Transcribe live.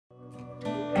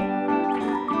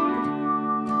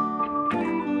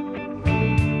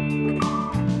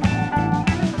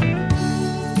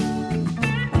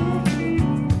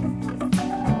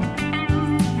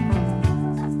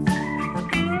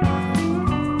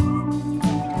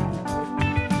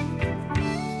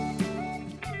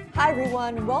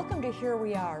everyone. Welcome to Here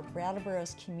We Are,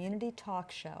 Brattleboro's community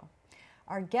talk show.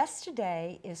 Our guest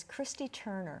today is Christie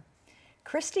Turner.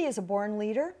 Christie is a born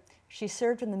leader. She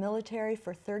served in the military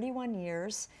for 31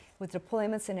 years with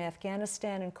deployments in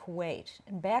Afghanistan and Kuwait.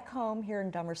 And back home here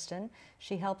in Dummerston,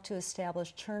 she helped to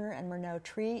establish Turner and Renaud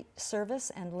tree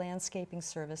service and landscaping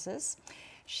services.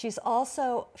 She has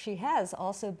also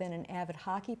been an avid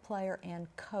hockey player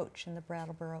and coach in the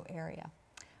Brattleboro area.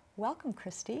 Welcome,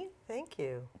 Christie. Thank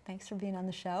you. Thanks for being on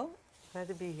the show. Glad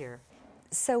to be here.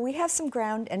 So we have some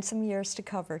ground and some years to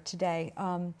cover today.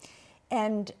 I'm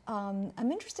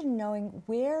interested in knowing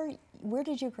where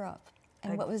did you grow up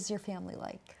and what was your family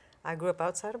like? I grew up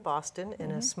outside of Boston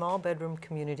in a small bedroom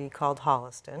community called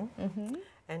Holliston.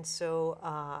 And so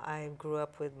I grew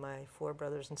up with my 4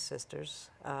 brothers and sisters.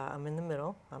 I'm in the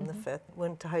middle. I'm the 5th.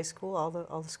 Went to high school,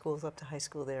 all the schools up to high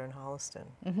school there in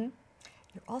Holliston.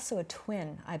 You're also a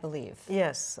twin, I believe.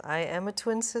 Yes, I am a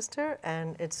twin sister,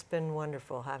 and it's been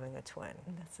wonderful having a twin.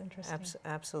 That's interesting.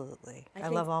 Absolutely. I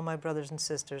love all my brothers and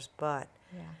sisters, but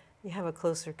you have a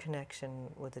closer connection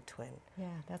with a twin. Yeah,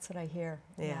 that's what I hear.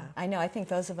 Yeah. I know. I think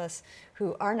those of us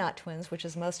who are not twins, which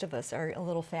is most of us, are a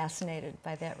little fascinated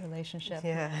by that relationship.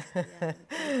 Yeah.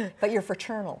 But you're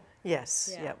fraternal. Yes.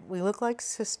 Yeah. We look like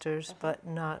sisters, but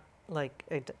not like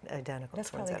identical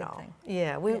That's twins probably at a good all. thing.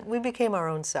 Yeah, we became our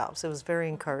own selves. It was very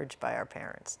encouraged by our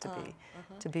parents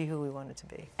to be who we wanted to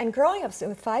be. And growing up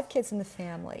with 5 kids in the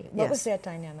family, what was that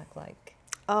dynamic like?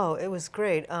 Oh, it was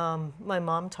great. My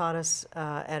mom taught us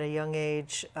at a young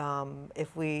age,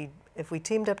 if we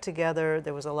teamed up together,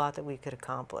 there was a lot that we could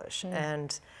accomplish.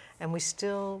 And we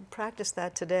still practice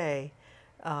that today.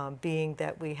 Being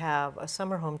that we have a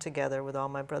summer home together with all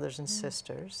my brothers and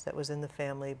sisters that was in the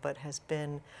family, but has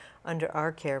been under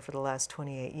our care for the last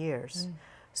 28 years.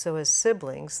 So as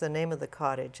siblings, the name of the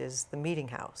cottage is the Meeting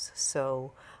House.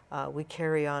 So we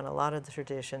carry on a lot of the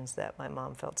traditions that my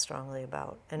mom felt strongly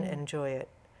about and enjoy it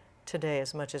today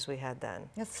as much as we had then.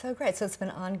 That's so great. So it's been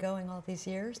ongoing all these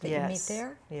years that you meet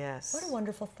there? Yes. What a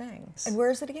wonderful thing. And where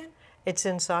is it again? It's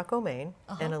in Saco, Maine,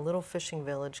 in a little fishing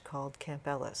village called Camp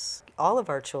Ellis. All of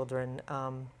our children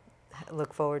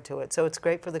look forward to it, so it's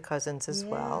great for the cousins as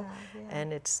well.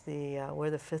 And it's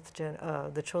we're the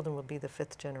 5th the children will be the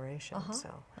 5th generation.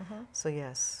 So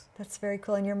yes. That's very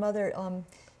cool. And your mother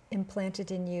implanted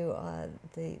in you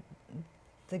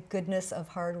the goodness of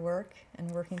hard work and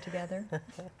working together.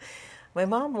 My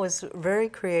mom was very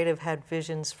creative, had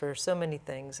visions for so many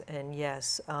things, and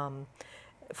yes.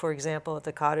 For example, at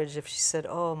the cottage, if she said,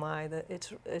 "Oh my,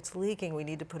 it's leaking. We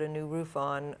need to put a new roof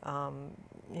on."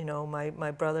 You know,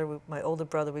 my brother, my older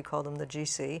brother, we called him the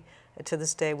GC. To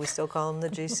this day, we still call him the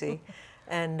GC.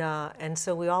 And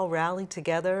so we all rallied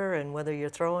together. And whether you're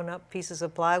throwing up pieces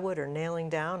of plywood or nailing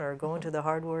down or going to the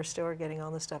hardware store, getting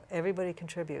all this stuff, everybody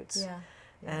contributes.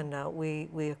 And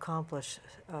we accomplish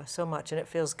so much, and it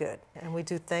feels good. And we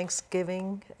do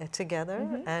Thanksgiving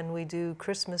together, and we do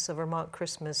Christmas, a Vermont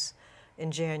Christmas. In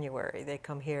January, they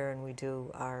come here and we do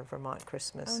our Vermont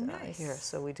Christmas here.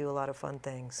 So we do a lot of fun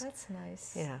things. That's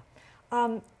nice. Yeah.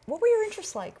 What were your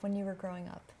interests like when you were growing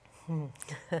up?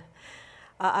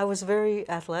 I was very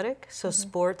athletic, so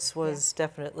sports was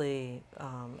definitely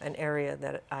an area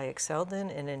that I excelled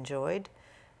in and enjoyed.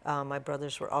 My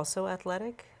brothers were also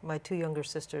athletic. My 2 younger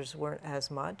sisters weren't as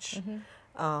much.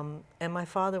 And my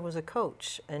father was a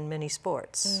coach in many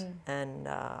sports, and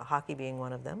hockey being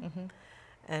one of them.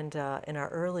 And in our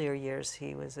earlier years,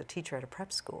 he was a teacher at a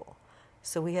prep school.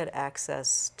 So we had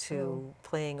access to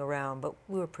playing around, but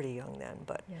we were pretty young then,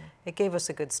 but it gave us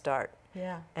a good start.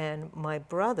 And my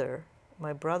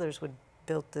brothers would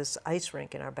build this ice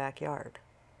rink in our backyard.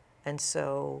 And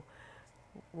so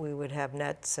we would have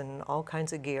nets and all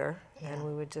kinds of gear, and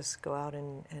we would just go out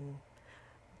and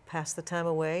pass the time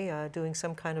away doing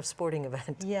some kind of sporting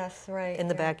event. Yes, right. In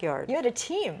the backyard. You had a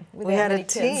team. We had a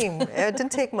team. It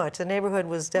didn't take much. The neighborhood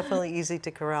was definitely easy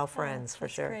to corral friends, for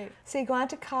sure. Great. So you go on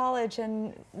to college,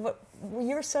 and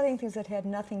you were studying things that had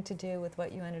nothing to do with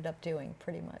what you ended up doing,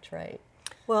 pretty much, right?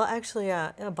 Well, actually,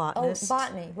 a botanist. Oh,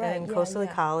 botany, right. And coastal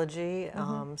ecology.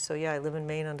 So yeah, I live in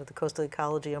Maine under the coastal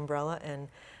ecology umbrella and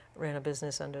ran a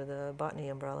business under the botany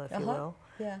umbrella, if you will.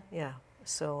 Yeah.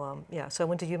 So so I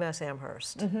went to UMass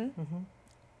Amherst.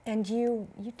 And you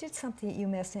did something at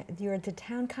UMass. You were the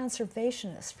town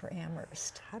conservationist for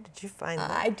Amherst. How did you find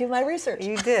that? I do my research.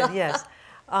 You did, yes.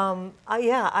 I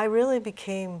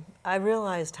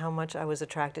realized how much I was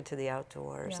attracted to the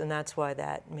outdoors, and that's why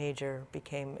that major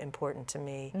became important to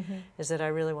me, is that I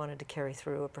really wanted to carry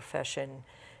through a profession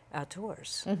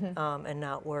outdoors and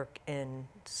not work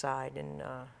inside in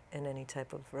any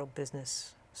type of real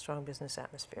business strong business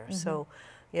atmosphere. So,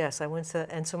 yes, I went to,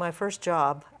 and so my first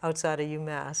job outside of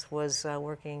UMass was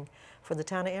working for the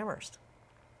town of Amherst.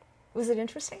 Was it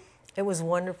interesting? It was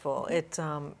wonderful. It,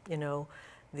 you know,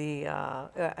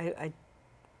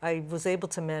 I was able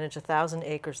to manage 1,000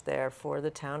 acres there for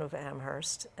the town of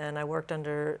Amherst, and I worked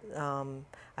under,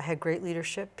 I had great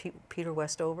leadership. Peter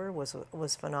Westover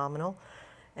was phenomenal,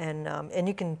 and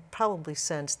you can probably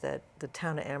sense that the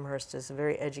town of Amherst is a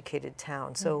very educated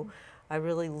town. So I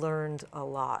really learned a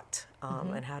lot,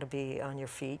 and how to be on your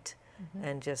feet,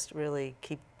 and just really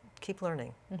keep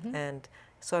learning. And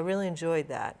so I really enjoyed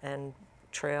that, and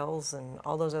trails and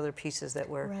all those other pieces that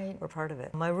were part of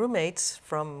it. My roommates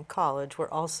from college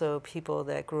were also people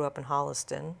that grew up in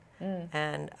Holliston,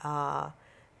 and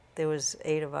there was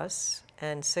 8 of us,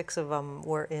 and 6 of them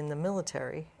were in the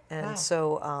military, and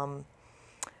so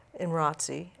in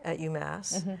ROTC at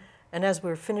UMass. And as we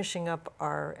were finishing up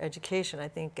our education, I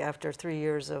think after 3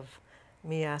 years of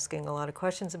me asking a lot of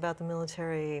questions about the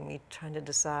military, me trying to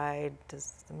decide,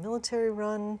 does the military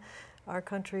run our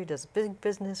country? Does big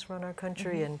business run our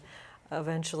country? And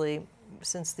eventually,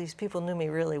 since these people knew me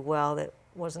really well, it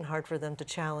wasn't hard for them to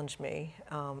challenge me,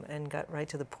 and got right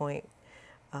to the point.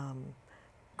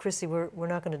 Christie, we're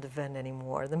not going to defend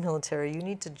anymore the military. You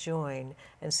need to join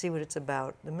and see what it's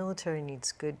about. The military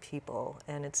needs good people,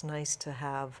 and it's nice to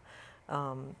have,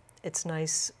 it's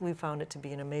nice, we found it to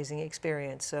be an amazing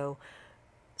experience. So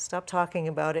stop talking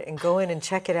about it and go in and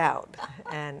check it out.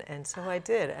 And so I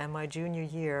did. And my junior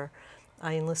year,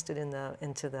 I enlisted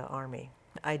into the Army.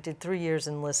 I did 3 years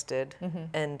enlisted,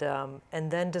 and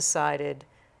then decided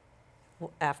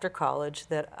after college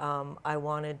that I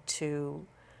wanted to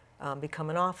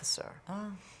become an officer.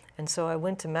 And so I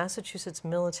went to Massachusetts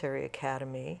Military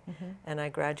Academy, and I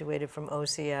graduated from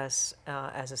OCS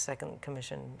as a second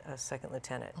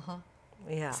lieutenant.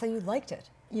 Yeah. So you liked it.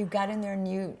 You got in there and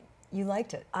you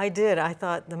liked it. I did. I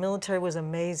thought the military was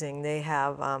amazing. They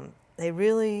have, they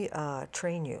really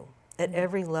train you at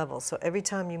every level. So every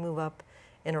time you move up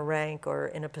in a rank or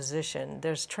in a position,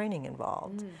 there's training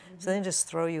involved. So they just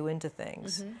throw you into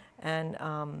things, and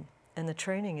the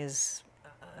training is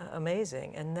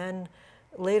amazing. And then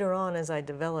later on, as I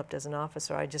developed as an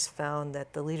officer, I just found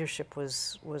that the leadership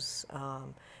was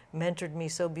mentored me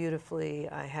so beautifully.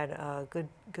 I had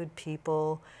good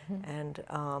people, and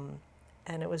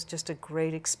it was just a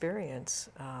great experience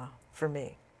for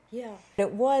me. Yeah.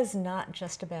 It was not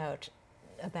just about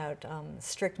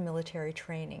strict military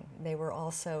training. They were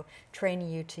also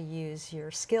training you to use your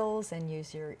skills and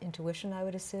use your intuition, I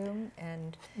would assume,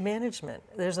 and management.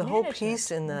 There's a whole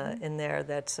piece in there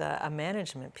that's a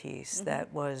management piece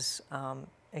that was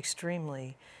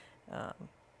extremely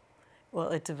well.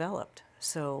 It developed.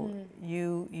 So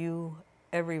you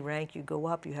every rank you go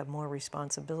up, you have more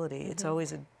responsibility. It's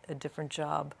always a different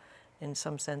job in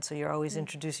some sense. So you're always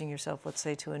introducing yourself, let's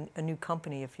say, to a new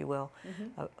company, if you will.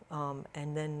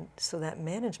 And then, so that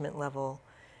management level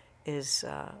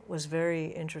was very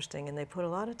interesting. And they put a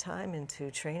lot of time into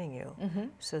training you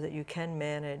so that you can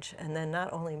manage, and then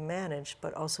not only manage,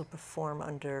 but also perform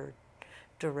under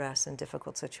duress in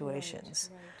difficult situations.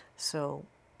 So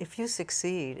if you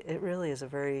succeed, it really is a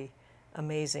very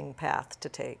amazing path to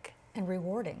take. And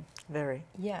rewarding. Very.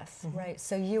 Yes, right.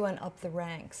 So you went up the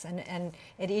ranks, and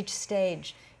at each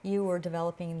stage you were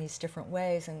developing in these different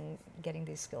ways and getting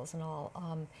these skills and all.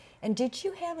 And did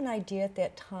you have an idea at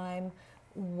that time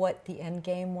what the end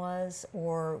game was,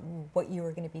 or what you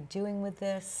were going to be doing with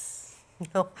this?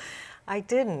 No, I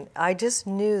didn't. I just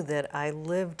knew that I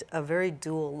lived a very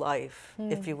dual life,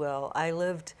 if you will. I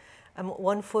lived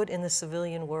one foot in the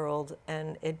civilian world,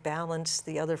 and it balanced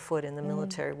the other foot in the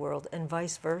military world, and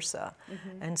vice versa.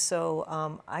 And so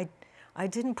I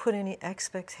didn't put any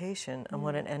expectation on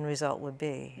what an end result would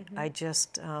be. I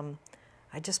just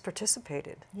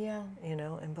participated. Yeah. You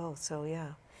know, in both. So yeah.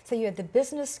 So you had the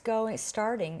business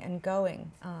starting and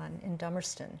going on in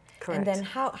Dummerston. Correct. And then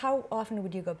how often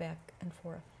would you go back and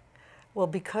forth? Well,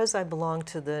 because I belonged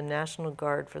to the National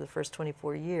Guard for the first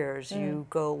 24 years, you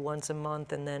go once a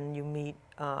month, and then you meet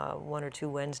 1 or 2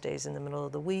 Wednesdays in the middle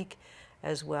of the week,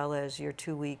 as well as your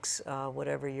 2 weeks,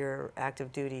 whatever your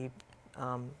active duty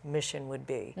mission would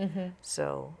be.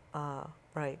 So,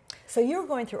 right. So you were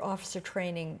going through officer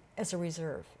training as a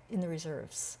reserve, in the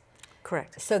reserves.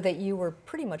 Correct. So that you were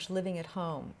pretty much living at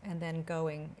home and then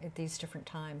going at these different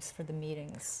times for the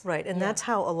meetings. Right, and that's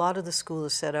how a lot of the school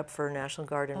is set up for National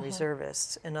Guard and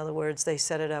reservists. In other words, they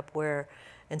set it up where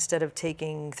instead of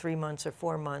taking 3 months or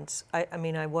 4 months, I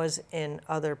mean, I was in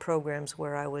other programs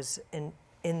where I was in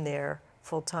there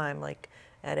full time, like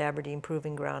at Aberdeen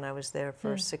Proving Ground, I was there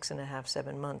for 6.5,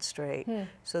 7 months straight.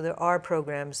 So there are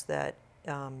programs that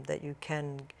that you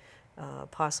can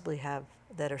possibly have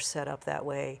that are set up that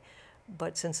way.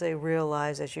 But since they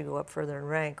realize as you go up further in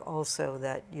rank also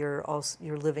that you're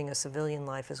living a civilian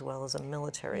life as well as a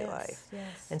military life.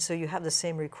 Yes. And so you have the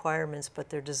same requirements, but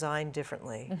they're designed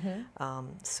differently.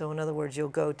 So in other words, you'll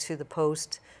go to the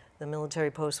post, the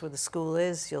military post where the school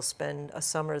is, you'll spend a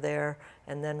summer there,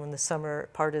 and then when the summer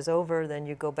part is over, then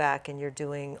you go back and you're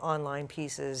doing online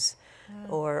pieces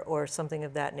or something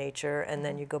of that nature, and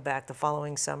then you go back the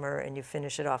following summer and you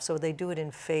finish it off. So they do it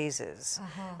in phases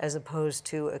as opposed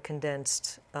to a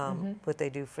condensed, what they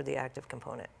do for the active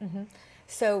component.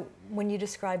 So when you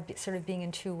describe sort of being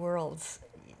in two worlds,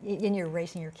 and you're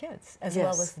raising your kids as well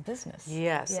as the business.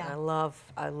 Yes, Yeah.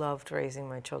 I loved raising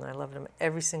my children. I loved them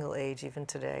every single age, even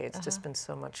today. It's just been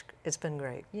so much, it's been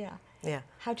great. Yeah. Yeah.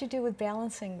 How'd you do with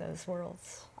balancing those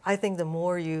worlds? I think the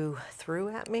more you threw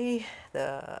at me,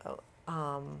 the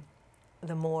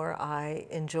more I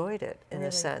enjoyed it, in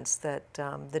a sense that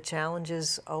the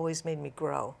challenges always made me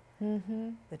grow.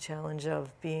 The challenge of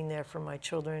being there for my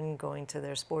children, going to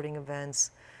their sporting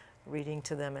events, reading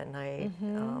to them at night,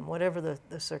 whatever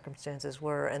the circumstances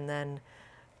were, and then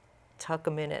tuck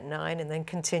them in at 9 and then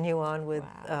continue on with,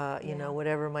 you know,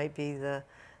 whatever might be the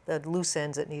loose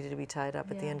ends that needed to be tied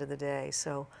up at the end of the day.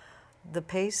 So the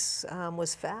pace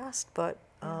was fast, but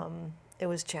it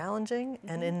was challenging,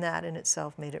 and in that in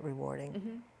itself made it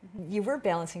rewarding. You were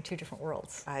balancing two different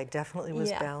worlds. I definitely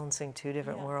was balancing two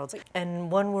different worlds, and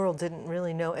one world didn't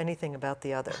really know anything about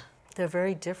the other. They're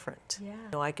very different. Yeah.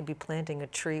 You know, I could be planting a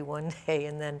tree one day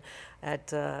and then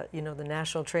at you know, the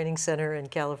National Training Center in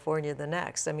California the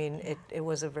next. I mean, it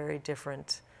was a very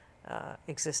different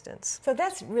existence. So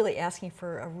that's really asking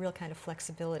for a real kind of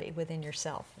flexibility within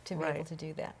yourself to be able to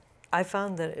do that. I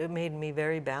found that it made me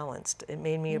very balanced. It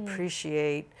made me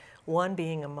appreciate, one,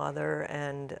 being a mother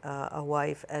and a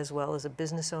wife, as well as a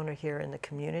business owner here in the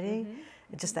community.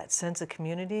 Just that sense of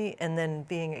community, and then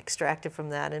being extracted from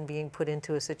that and being put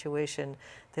into a situation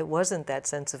that wasn't that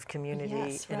sense of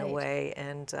community in a way,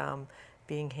 and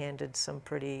being handed some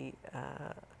pretty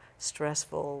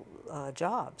stressful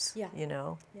jobs, you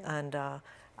know, and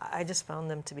I just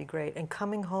found them to be great. And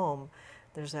coming home,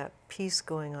 there's that piece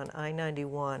going on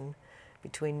I-91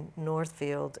 between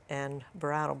Northfield and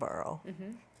Brattleboro,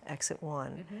 exit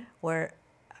 1, where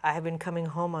I have been coming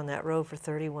home on that road for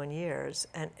 31 years,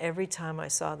 and every time I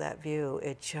saw that view,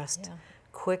 it just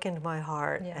quickened my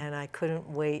heart, and I couldn't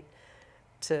wait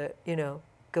to, you know,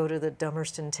 go to the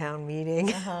Dummerston town meeting,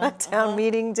 town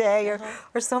meeting day,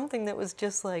 or something that was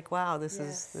just like, wow, this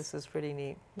is pretty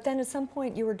neat. Then at some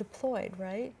point you were deployed,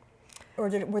 right? Or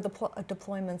were the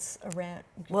deployments around?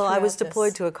 Well, I was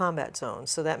deployed to a combat zone,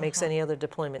 so that makes any other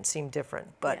deployment seem different.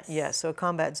 But yeah, so a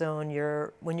combat zone,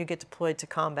 when you get deployed to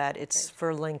combat, it's for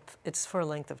a length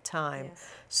of time.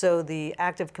 So the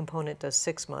active component does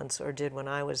 6 months, or did when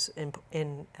I was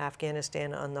in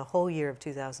Afghanistan on the whole year of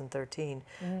 2013,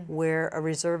 where a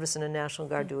reservist and a National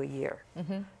Guard do a year.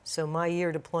 So my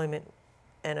year deployment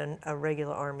and a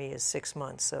regular Army is 6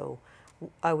 months. So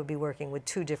I would be working with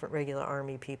 2 different regular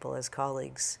Army people as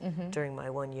colleagues during my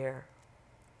 1 year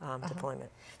deployment.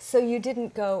 So you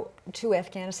didn't go to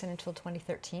Afghanistan until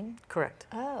 2013? Correct.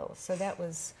 Oh, so that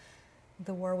was,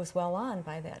 the war was well on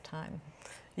by that time.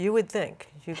 You would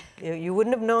think. You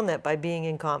wouldn't have known that by being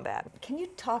in combat. Can you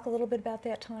talk a little bit about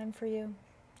that time for you?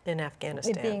 In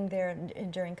Afghanistan. Being there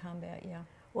during combat,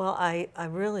 Well, I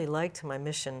really liked my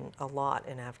mission a lot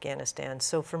in Afghanistan.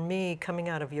 So for me, coming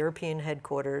out of European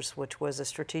headquarters, which was a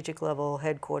strategic level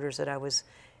headquarters that I was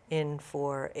in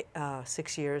for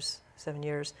 6 years, 7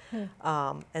 years,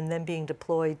 and then being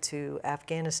deployed to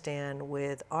Afghanistan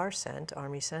with ARCENT,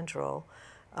 Army Central,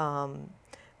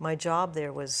 my job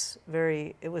there was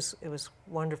it was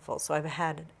wonderful. So I've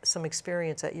had some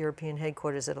experience at European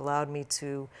headquarters that allowed me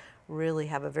to really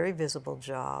have a very visible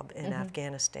job in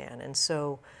Afghanistan. And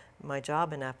so my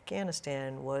job in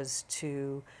Afghanistan was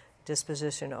to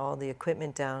disposition all the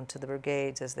equipment down to the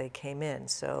brigades as they came in.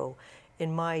 So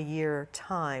in my year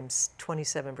times,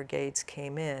 27 brigades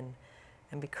came in,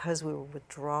 and because we were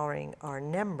withdrawing our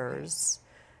numbers,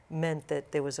 meant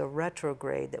that there was a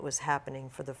retrograde that was happening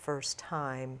for the first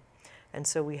time, and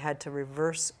so we had to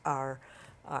reverse our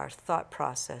thought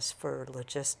process for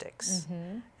logistics.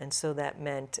 And so that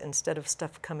meant instead of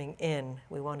stuff coming in,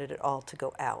 we wanted it all to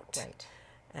go out. Right.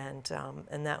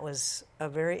 And that was a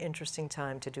very interesting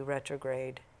time to do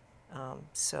retrograde.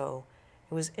 So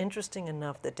it was interesting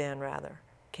enough that Dan Rather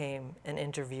came and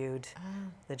interviewed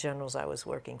the generals I was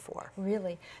working for.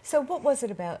 Really? So what was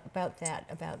it about that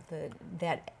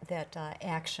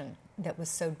action that was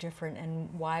so different,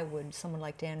 and why would someone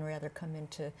like Dan Rather come in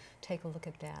to take a look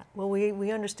at that? Well,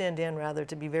 we understand Dan Rather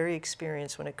to be very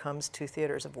experienced when it comes to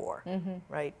theaters of war,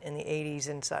 right, in the 80s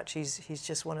and such. He's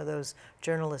just one of those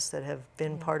journalists that have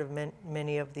been part of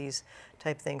many of these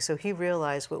type things. So he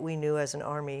realized what we knew as an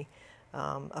army,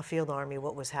 a field army,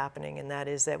 what was happening, and that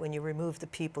is that when you remove the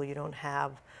people, you don't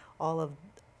have all of,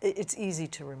 it's easy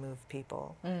to remove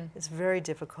people. It's very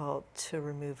difficult to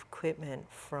remove equipment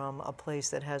from a place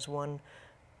that has one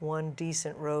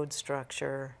decent road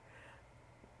structure,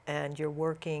 and you're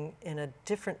working in a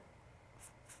different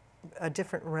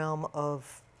realm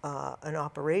of an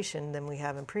operation than we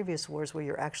have in previous wars, where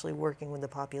you're actually working with the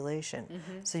population.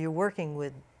 So you're working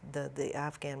with the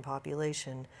Afghan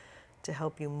population to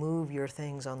help you move your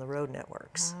things on the road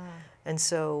networks. And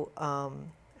so,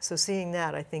 so seeing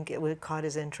that, I think it caught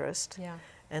his interest. Yeah.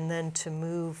 And then to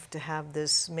move to have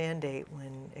this mandate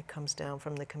when it comes down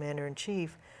from the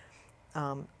commander-in-chief,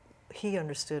 he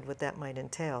understood what that might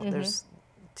entail. There's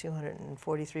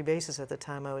 243 bases at the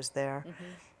time I was there.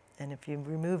 And if you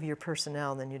remove your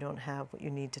personnel, then you don't have what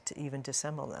you need to even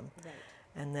disassemble them. Right.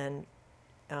 And then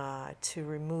to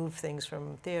remove things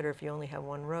from theater, if you only have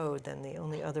one road, then the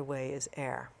only other way is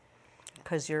air,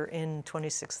 because you're in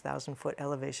 26,000-foot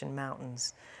elevation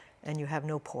mountains, and you have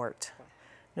no port,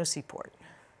 no seaport,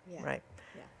 right?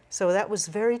 Yeah. So that was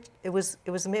very. It was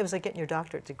like getting your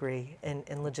doctorate degree in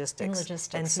logistics. In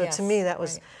logistics, and so yes, to me, that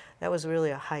was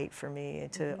really a height for me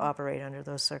to operate under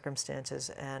those circumstances,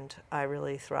 and I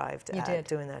really thrived at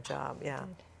doing that job. Yeah,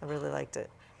 I really liked it.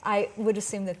 I would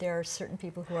assume that there are certain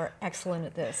people who are excellent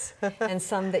at this, and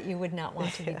some that you would not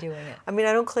want to be doing it. I mean,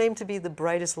 I don't claim to be the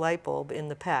brightest light bulb in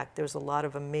the pack. There's a lot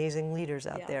of amazing leaders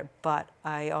out there, but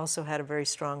I also had a very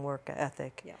strong work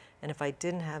ethic. And if I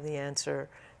didn't have the answer,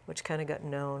 which kind of got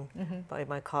known by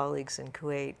my colleagues in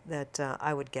Kuwait, that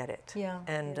I would get it.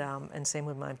 And same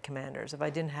with my commanders. If I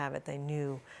didn't have it, they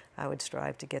knew I would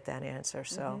strive to get that answer.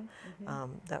 So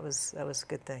that was a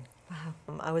good thing.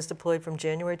 Wow. I was deployed from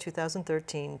January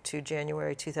 2013 to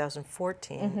January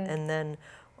 2014, and then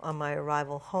on my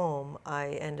arrival home,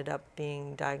 I ended up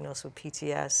being diagnosed with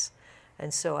PTS,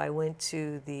 and so I went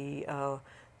to the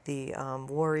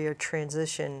Warrior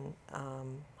Transition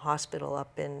Hospital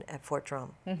up at Fort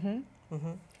Drum.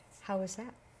 How was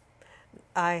that?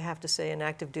 I have to say, an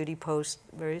active duty post,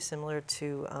 very similar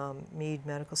to Meade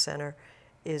Medical Center,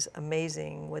 is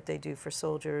amazing what they do for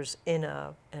soldiers in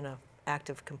a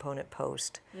active component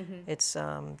post. It's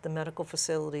the medical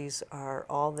facilities are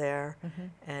all there,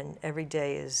 and every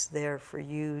day is there for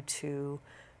you to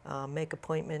make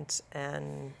appointments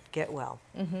and get well.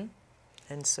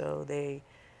 And so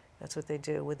that's what they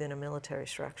do within a military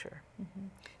structure.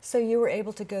 So you were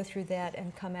able to go through that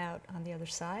and come out on the other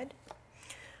side?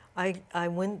 I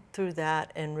went through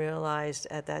that and realized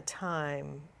at that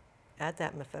time, at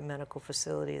that medical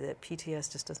facility, that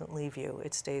PTS just doesn't leave you,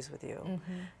 it stays with you.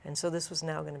 And so this was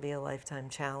now going to be a lifetime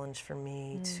challenge for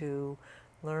me to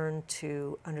learn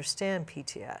to understand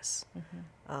PTS.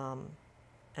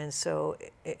 And so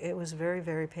it was very,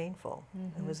 very painful.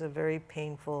 It was a very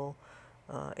painful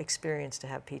experience to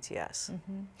have PTS.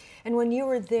 And when you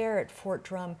were there at Fort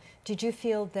Drum, did you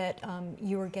feel that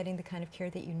you were getting the kind of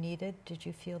care that you needed? Did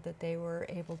you feel that they were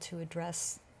able to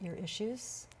address your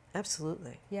issues?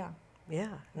 Absolutely. Yeah.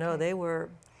 Yeah. No,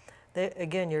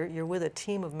 again, you're with a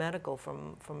team of medical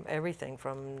from everything,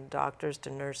 from doctors to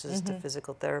nurses to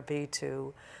physical therapy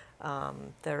to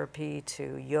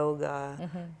yoga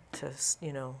to,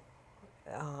 you know,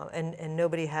 and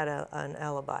nobody had an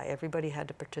alibi. Everybody had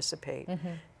to participate.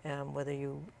 Whether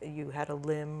you had a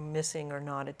limb missing or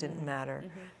not, it didn't matter.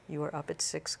 You were up at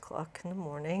 6 o'clock in the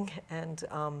morning, and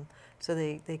so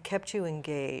they kept you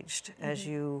engaged as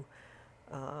you.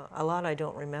 A lot I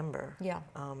don't remember.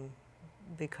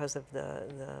 Because of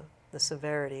the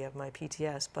severity of my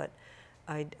PTS, but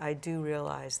I do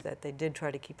realize that they did try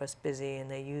to keep us busy,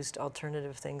 and they used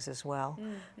alternative things as well.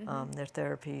 Their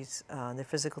therapies, their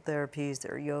physical therapies,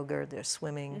 their yoga, their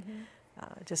swimming,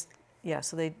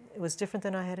 so it was different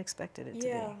than I had expected it to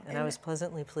be, and I was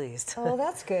pleasantly pleased. Oh,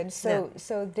 that's good.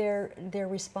 So their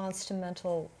response to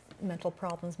mental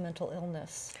problems, mental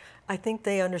illness. I think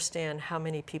they understand how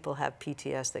many people have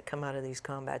PTS that come out of these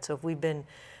combats. So if we've been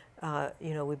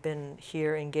we've been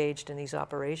here engaged in these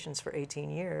operations for 18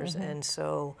 years, and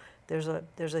so there's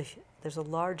a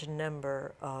large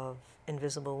number of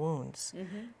invisible wounds,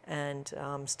 and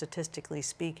statistically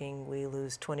speaking, we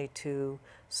lose 22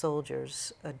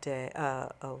 soldiers a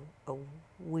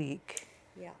week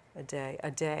Yeah.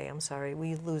 A day, I'm sorry.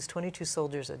 We lose 22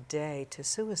 soldiers a day to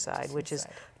suicide, which is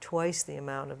twice the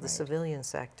amount of the civilian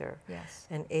sector. Yes.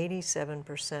 And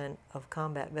 87% of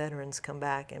combat veterans come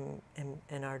back and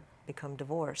become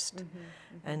divorced.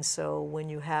 And so when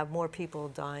you have more people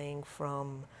dying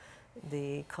from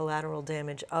the collateral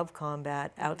damage of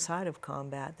combat outside of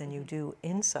combat than you do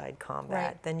inside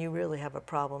combat, then you really have a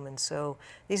problem. And so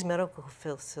these medical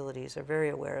facilities are very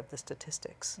aware of the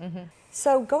statistics.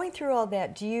 So going through all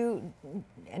that, do you,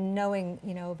 and knowing,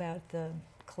 you know, about the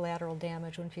collateral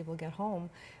damage when people get home,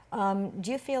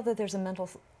 do you feel that there's a mental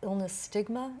illness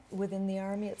stigma within the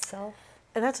Army itself?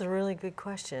 And that's a really good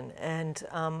question. And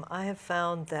I have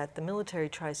found that the military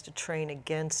tries to train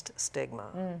against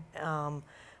stigma.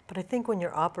 But I think when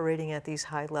you're operating at these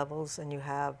high levels and you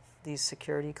have these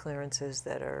security clearances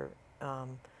that are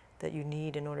that you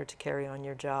need in order to carry on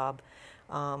your job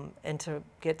and to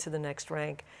get to the next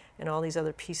rank and all these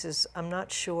other pieces, I'm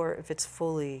not sure if it's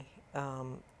fully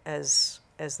as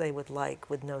they would like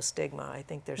with no stigma. I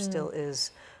think there still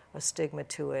is a stigma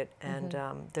to it, and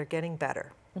they're getting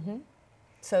better.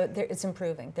 So it's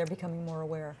improving. They're becoming more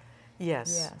aware.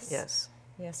 Yes. Yes.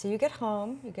 Yeah. So you get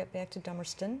home, you get back to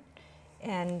Dummerston,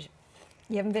 and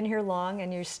you haven't been here long,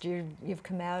 and you've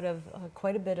come out of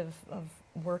quite a bit of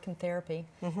work and therapy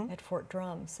at Fort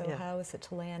Drum. So how is it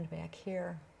to land back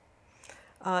here?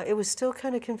 It was still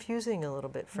kind of confusing a little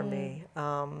bit for me.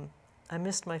 I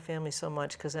missed my family so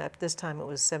much because at this time it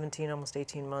was 17, almost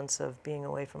 18 months of being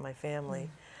away from my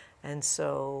family. And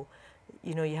so,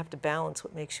 you know, you have to balance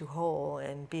what makes you whole,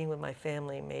 and being with my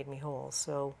family made me whole.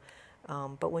 So,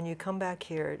 but when you come back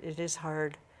here, it is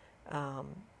hard.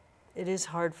 It is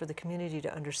hard for the community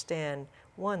to understand,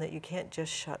 one, that you can't just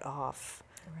shut off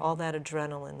all that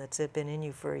adrenaline that's been in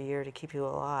you for a year to keep you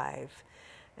alive,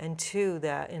 and two,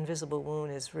 that invisible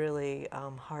wound is really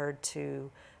hard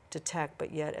to detect,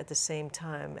 but yet at the same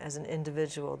time, as an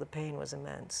individual, the pain was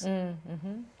immense.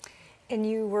 And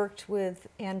you worked with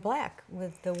Ann Black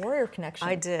with the Warrior Connection.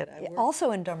 I did.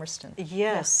 Also in Dummerston.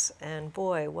 Yes, and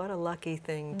boy, what a lucky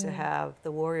thing to have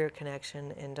the Warrior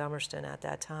Connection in Dummerston at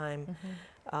that time.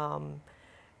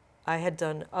 I had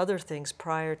done other things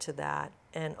prior to that,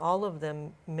 and all of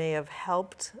them may have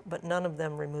helped, but none of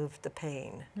them removed the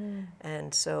pain.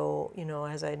 And so, you know,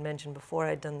 as I had mentioned before,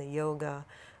 I'd done the yoga.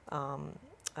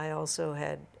 I also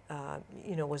had,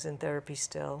 you know, was in therapy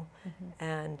still,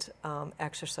 and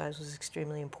exercise was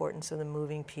extremely important, so the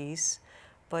moving piece.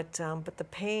 But the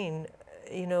pain,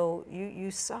 you know, you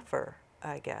suffer,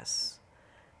 I guess.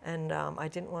 And I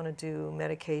didn't want to do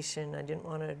medication. I didn't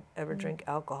want to ever drink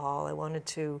alcohol. I wanted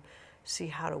to see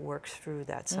how to work through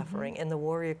that suffering. And the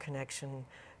Warrior Connection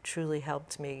truly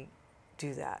helped me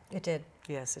do that. It did.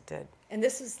 Yes, it did. And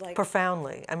this is like...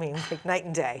 Profoundly. I mean, like night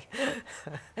and day.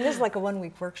 And this is like a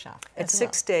one-week workshop. It's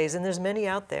 6 days, and there's many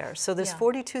out there. So there's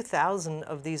 42,000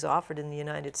 of these offered in the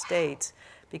United States,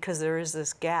 because there is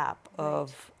this gap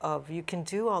of you can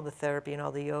do all the therapy and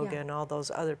all the yoga and all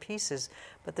those other pieces,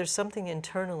 but there's something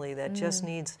internally that just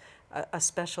needs a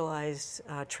specialized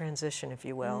transition, if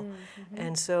you will.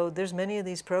 And so there's many of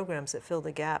these programs that fill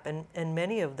the gap, and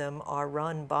many of them are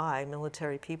run by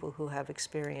military people who have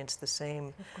experienced the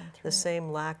same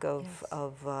lack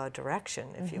of direction,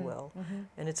 if you will.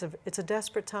 And it's a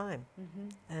desperate time.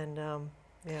 And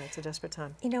yeah, it's a desperate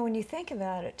time. You know, when you think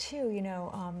about it too, you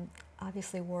know,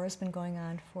 obviously war has been going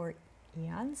on for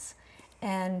eons,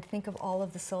 and think of all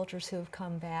of the soldiers who have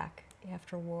come back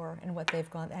after war and what they've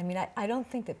gone. I mean, I don't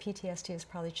think that PTSD has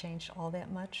probably changed all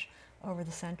that much over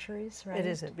the centuries, right? It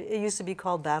isn't. It used to be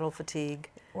called battle fatigue.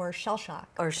 Or shell shock.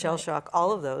 Or shell shock.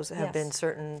 All of those have been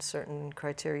certain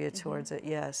criteria towards it,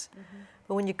 yes.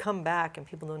 But when you come back and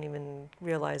people don't even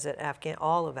realize that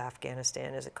all of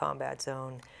Afghanistan is a combat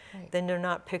zone, then they're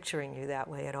not picturing you that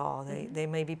way at all. They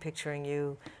may be picturing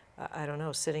you, I don't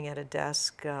know, sitting at a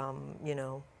desk, you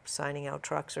know, signing out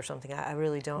trucks or something. I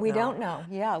really don't know. We don't know.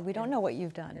 Yeah, we don't know what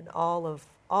you've done. And all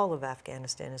of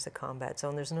Afghanistan is a combat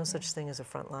zone. There's no such thing as a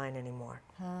front line anymore.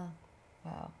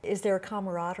 Wow. Is there a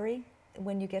camaraderie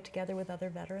when you get together with other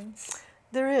veterans?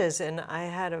 There is, and I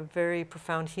had a very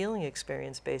profound healing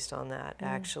experience based on that,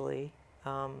 actually.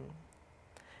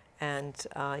 And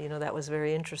you know, that was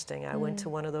very interesting. I went to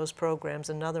one of those programs,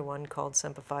 another one called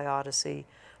Semper Odyssey,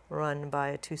 run by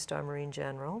a 2-star Marine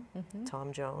General,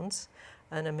 Tom Jones,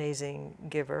 an amazing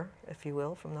giver, if you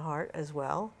will, from the heart as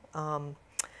well.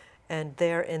 And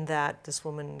there in that, this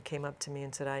woman came up to me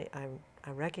and said,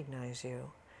 I recognize you.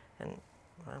 And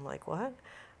I'm like, what?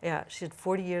 Yeah, she had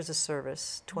 40 years of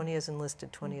service, 20 as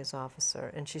enlisted, 20 as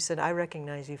officer. And she said, I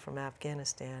recognize you from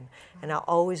Afghanistan, and I'll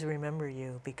always remember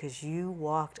you because you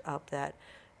walked up that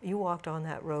you walked on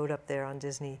that road up there on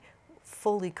Disney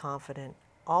fully confident,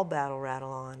 all battle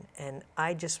rattle on, and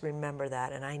I just remember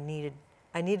that, and I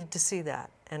needed to see that,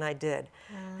 and I did.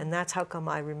 And that's how come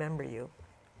I remember you.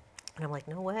 And I'm like,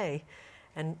 no way.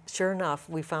 And sure enough,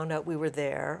 we found out we were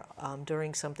there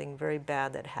during something very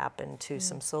bad that happened to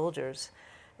some soldiers.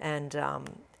 And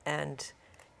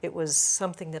it was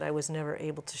something that I was never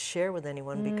able to share with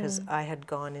anyone because I had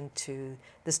gone into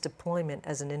this deployment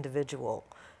as an individual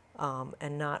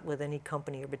and not with any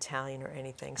company or battalion or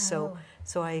anything. So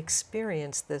I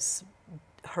experienced this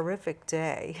horrific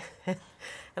day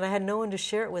and I had no one to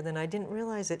share it with, and I didn't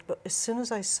realize it, but as soon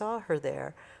as I saw her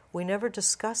there, we never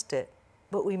discussed it,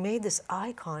 but we made this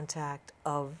eye contact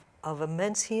of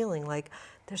immense healing, like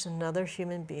there's another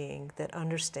human being that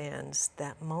understands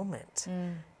that moment,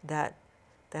 that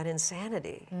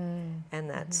insanity and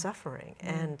that suffering,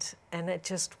 and it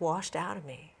just washed out of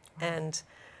me. And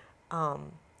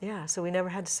yeah, so we never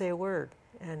had to say a word,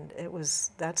 and it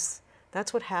was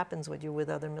that's what happens when you're with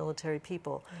other military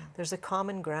people. There's a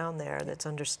common ground there that's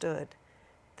understood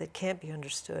that can't be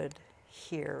understood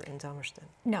here in Dummerston.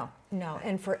 No, no.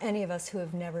 And for any of us who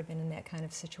have never been in that kind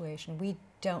of situation, we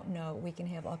don't know. We can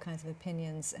have all kinds of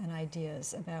opinions and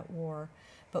ideas about war,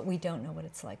 but we don't know what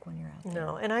it's like when you're out there.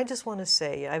 No, and I just want to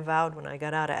say, I vowed when I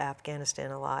got out of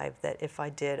Afghanistan alive that if I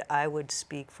did, I would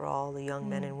speak for all the young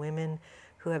men and women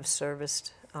who have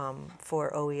serviced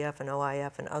for OEF and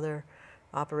OIF and other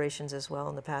operations as well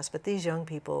in the past. But these young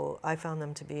people, I found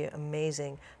them to be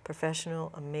amazing, professional,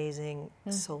 amazing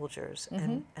soldiers.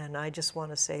 And I just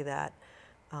want to say that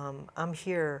I'm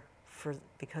here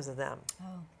because of them.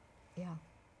 Oh, yeah.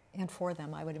 And for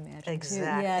them, I would imagine.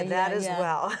 Exactly. Yeah, that as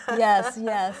well. Yes,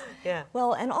 yes. Yeah.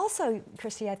 Well, and also,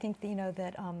 Christie, I think that, you know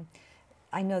that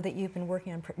I know that you've been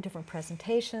working on different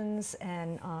presentations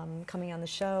and coming on the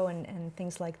show and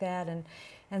things like that,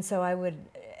 and so I would,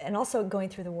 and also going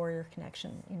through the Warrior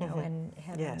Connection, you know, and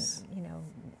having, you know,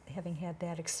 having had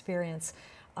that experience.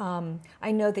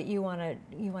 I know that you want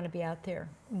to be out there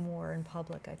more in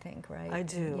public, I think, right? I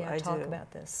do. Yeah, I talk do.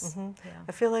 about this. Yeah.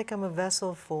 I feel like I'm a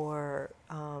vessel for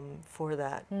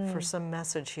that, for some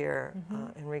message here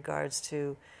in regards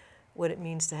to what it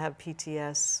means to have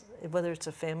PTS, whether it's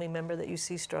a family member that you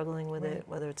see struggling with it,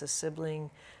 whether it's a sibling,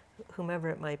 whomever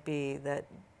it might be, that,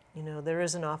 you know, there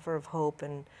is an offer of hope,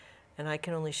 and I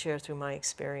can only share through my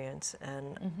experience,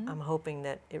 and I'm hoping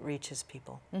that it reaches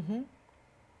people.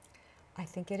 I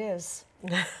think it is.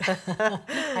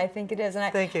 I think it is.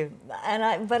 And Thank you.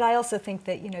 But I also think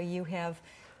that, you know, you have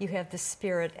the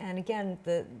spirit, and again,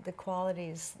 the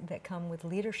qualities that come with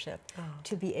leadership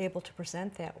to be able to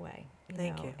present that way.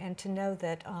 Thank you. And to know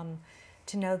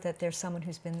that there's someone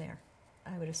who's been there,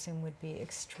 I would assume would be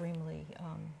extremely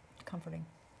comforting.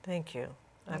 Thank you.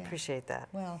 I appreciate that.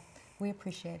 Well, we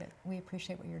appreciate it. We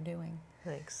appreciate what you're doing.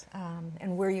 Thanks.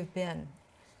 And where you've been.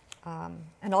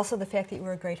 And also the fact that you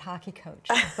were a great hockey coach,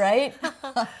 right?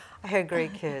 I had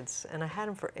great kids, and I had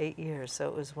them for 8 years, so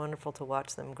it was wonderful to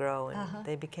watch them grow, and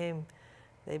they became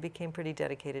pretty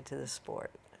dedicated to the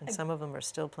sport, and some of them are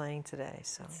still playing today,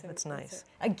 so it's nice.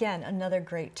 Again, another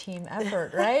great team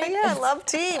effort, right? Yeah, I love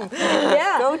team.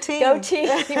 Yeah, go team. Go team.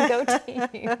 Go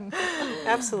team.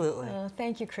 Absolutely.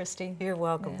 Thank you, Christie. You're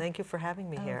welcome. Thank you for having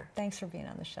me here. Thanks for being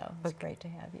on the show. It was great to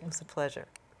have you. It was a pleasure.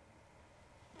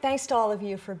 Thanks to all of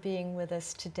you for being with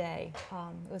us today.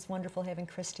 It was wonderful having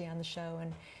Christie on the show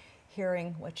and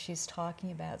hearing what she's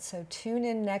talking about. So tune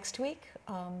in next week.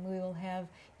 We will have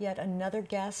yet another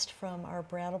guest from our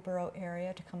Brattleboro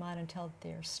area to come on and tell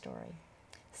their story.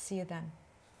 See you then.